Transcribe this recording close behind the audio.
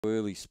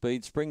Early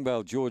speed.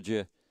 Springvale,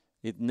 Georgia,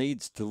 it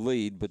needs to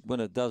lead, but when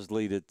it does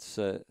lead, it's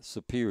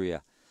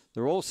superior.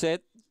 They're all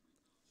set.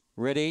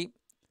 Ready.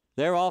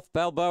 They're off.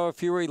 Balboa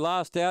Fury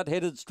last out,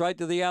 headed straight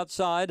to the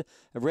outside.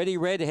 Ready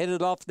Red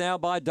headed off now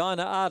by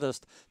Dinah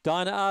Artist.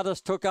 Dinah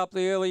Artist took up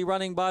the early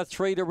running by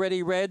 3 to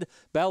Ready Red.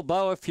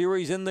 Balboa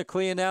Fury's in the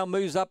clear now,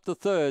 moves up to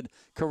third.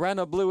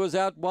 Corana Blue is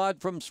out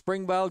wide from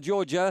Springvale,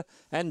 Georgia,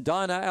 and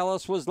Dinah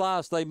Alice was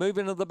last. They move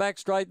into the back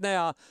straight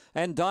now,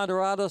 and Dinah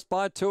Artist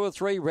by 2 or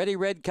 3. Ready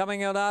Red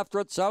coming out after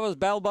it, so is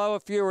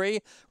Balboa Fury.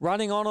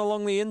 Running on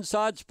along the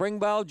inside,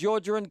 Springvale,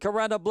 Georgia and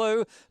Corana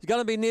Blue. It's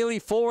going to be nearly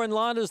 4 in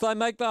line as they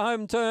make the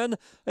home turn.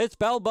 It's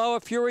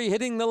Balboa Fury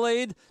hitting the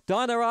lead.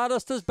 Dinah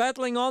Artist is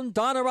battling on.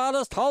 Dinah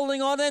Artist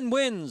holding on and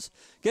wins.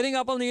 Getting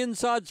up on the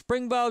inside,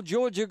 Springvale,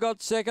 Georgia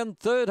got second.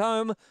 Third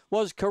home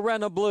was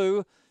Corana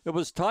Blue. It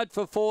was tight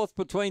for fourth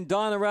between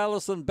Dinah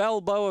Alice and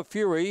Balboa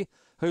Fury,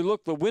 who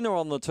looked the winner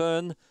on the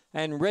turn,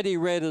 and Ready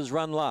Red has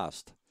run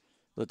last.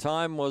 The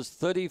time was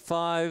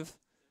 35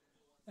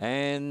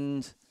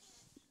 and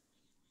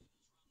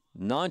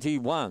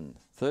 91.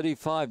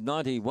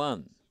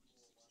 35.91.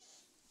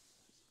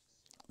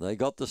 They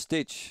got the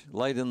stitch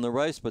late in the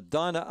race, but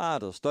Dinah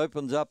Artist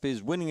opens up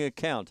his winning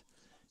account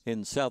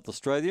in South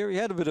Australia. He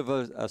had a bit of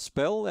a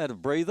spell, had a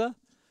breather,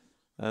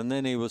 and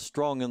then he was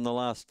strong in the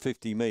last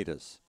 50 metres.